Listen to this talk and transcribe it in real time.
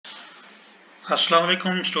Assalamu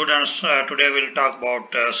alaikum students. Today we'll talk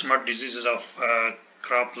about smut diseases of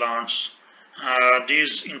crop plants.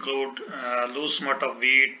 These include loose smut of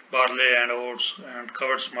wheat, barley and oats, and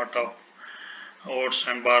covered smut of oats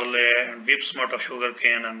and barley, and whip smut of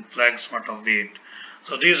sugarcane, and flag smut of wheat.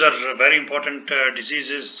 So these are very important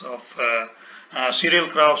diseases of cereal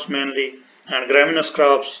crops mainly and graminous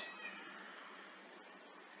crops.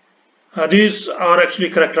 These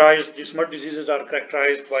smut diseases are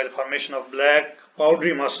characterized by the formation of black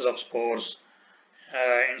powdery masses of spores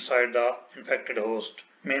inside the infected host,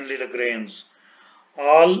 mainly the grains.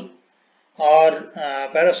 All are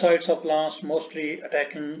parasites of plants, mostly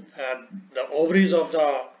attacking the ovaries of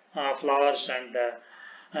the flowers and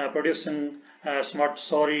producing smut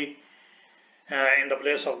sorry in the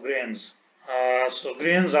place of grains. So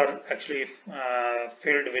grains are actually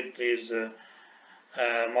filled with these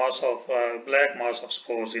black mass of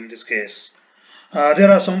spores in this case. There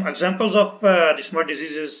are some examples of the smut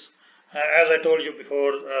diseases. As I told you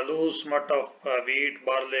before, loose smut of wheat,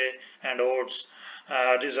 barley, and oats.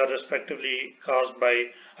 These are respectively caused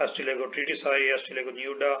by Ustilago tritici, Ustilago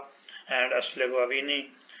nuda, and Ustilago avenae.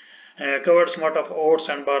 Covered smut of oats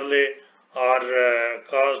and barley are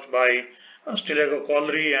caused by Ustilago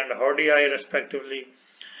cholerae and Hordii respectively,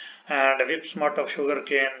 and whip smut of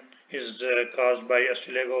sugarcane is caused by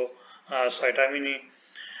Ustilago scitaminea,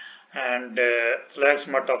 and flag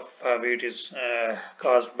smut of wheat is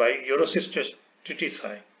caused by Urocystis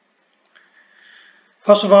tritici.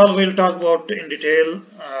 First of all, we'll talk about in detail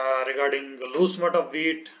regarding the loose smut of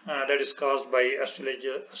wheat that is caused by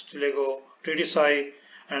Ustilago tritici,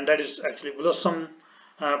 and that is actually blossom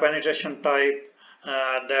penetration type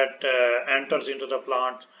that enters into the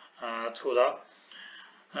plant through the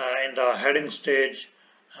in the heading stage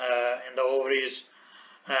in the ovaries,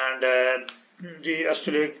 and the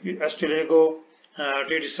Ustilago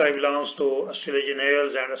tritici belongs to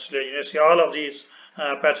Ustilaginales and Ustilaginaceae. All of these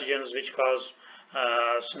pathogens which cause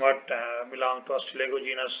smut belong to Ustilago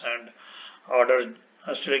genus and order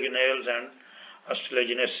Ustilaginales and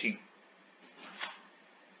Ustilaginaceae.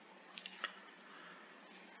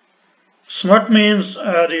 Smut means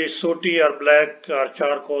the sooty or black or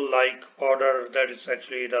charcoal-like powder that is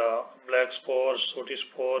actually the black spores, sooty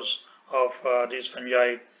spores of these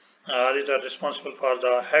fungi. These are responsible for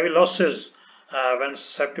the heavy losses when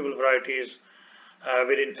susceptible varieties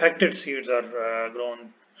with infected seeds are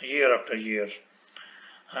grown year after year.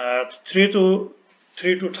 3 to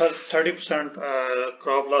 30%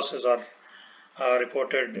 crop losses are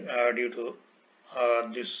reported due to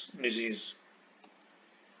this disease.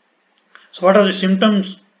 So what are the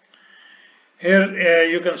symptoms? Here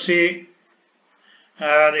you can see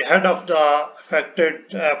the head of the affected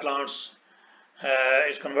plants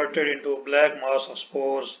is converted into black mass of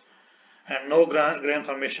spores, and no grain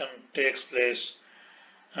formation takes place.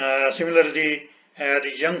 Similarly,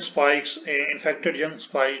 the young spikes, infected young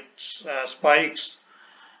spikelets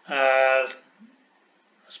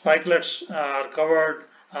are covered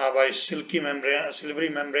by silvery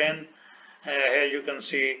membrane. Here you can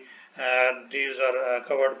see these are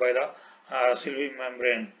covered by the silvery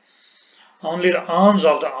membrane. Only the awns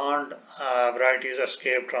of the awned varieties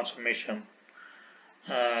escape transformation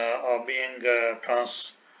of being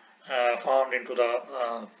transformed into the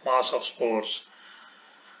mass of spores.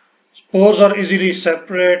 Spores are easily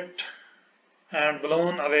separate and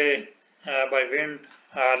blown away by wind,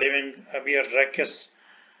 leaving bare rachis.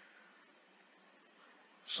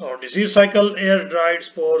 So disease cycle: air-dried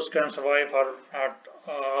spores can survive for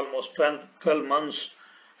almost 12 months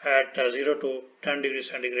at 0 to 10 degrees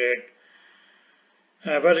centigrade.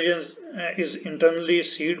 Pathogen is internally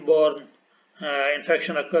seed-borne.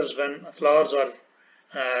 Infection occurs when flowers are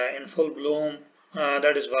in full bloom.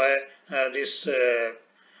 That is why this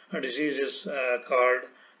disease is called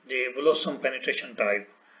the blossom penetration type.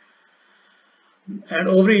 And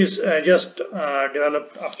ovaries just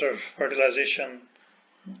developed after fertilization.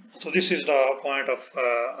 So this is the point of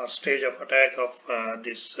stage of attack of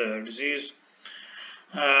this disease.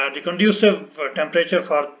 The conducive temperature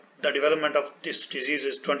for the development of this disease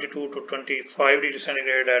is 22 to 25 degrees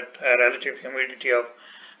centigrade at a relative humidity of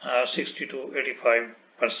 60 to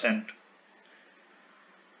 85%.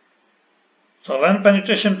 So when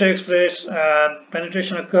penetration takes place,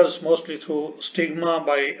 penetration occurs mostly through stigma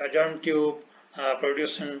by a germ tube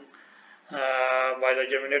producing by the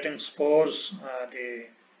germinating spores.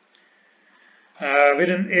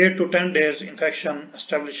 Within 8 to 10 days, infection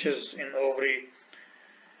establishes in ovary.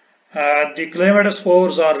 The calamitous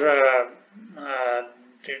spores are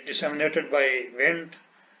disseminated by wind,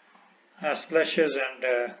 splashes,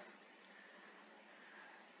 and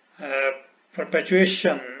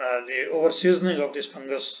perpetuation, the over seasoning of this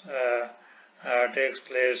fungus takes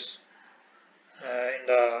place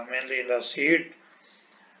mainly in the seed.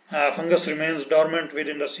 Fungus remains dormant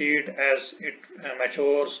within the seed as it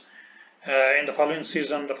matures. In the following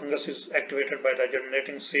season, the fungus is activated by the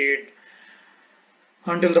germinating seed.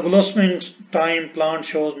 Until the blossoming time, plant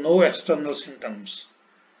shows no external symptoms.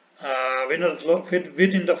 Within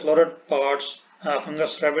the floret parts,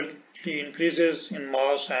 fungus rapidly increases in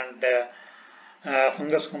mass, and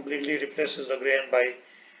fungus completely replaces the grain by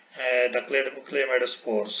the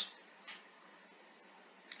chlamydospores.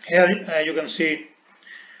 Here you can see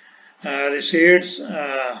the seeds.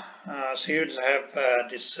 Seeds have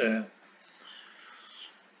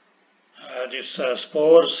these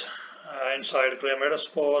spores inside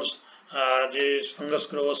chlamydospores. This fungus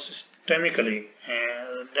grows systemically.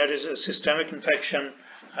 That is a systemic infection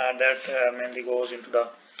that mainly goes into the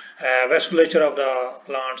vasculature of the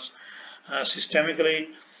plants systemically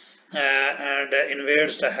and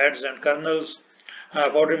invades the heads and kernels.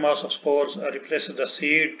 Powdery mass of spores replaces the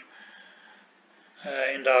seed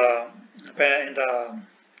in the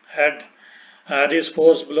head. These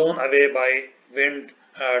spores blown away by wind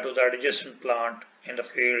to the adjacent plant in the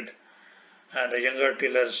field, and the younger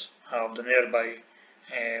tillers of the nearby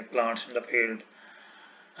plants in the field.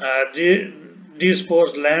 These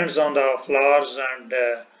spores lands on the flowers and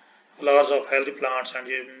flowers of healthy plants and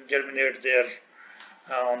germinate there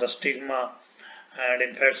on the stigma and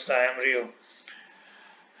infects the embryo.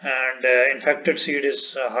 And infected seed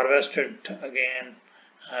is harvested again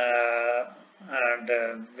and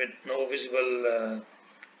with no visible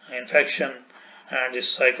infection, and this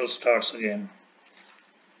cycle starts again.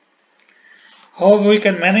 How we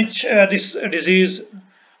can manage this disease?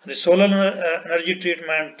 The solar energy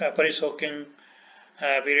treatment, peri-soaking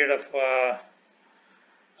period of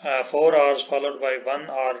 4 hours followed by 1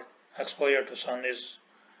 hour exposure to sun is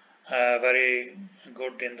very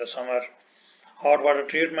good in the summer. Hot water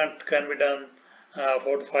treatment can be done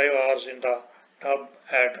 4 to 5 hours in the tub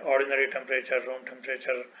at ordinary temperature, room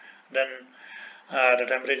temperature. Then the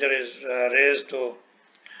temperature is raised to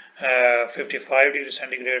 55 degrees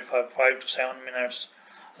centigrade for 5 to 7 minutes.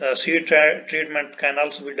 The seed treatment can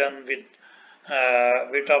also be done with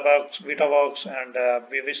Vitavox and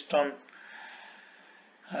Bivistone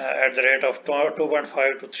at the rate of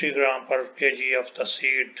 2.5 to 3 gram per kg of the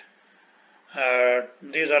seed.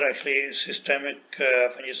 These are actually systemic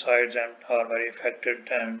fungicides and are very effective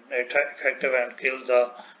and kill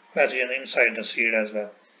the pathogen inside the seed as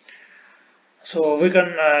well. So we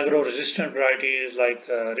can grow resistant varieties like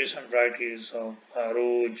recent varieties of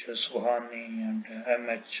Rouge, Subhani and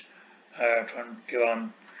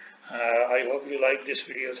MH21. I hope you like this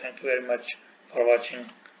video. Thank you very much for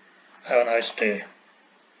watching. Have a nice day.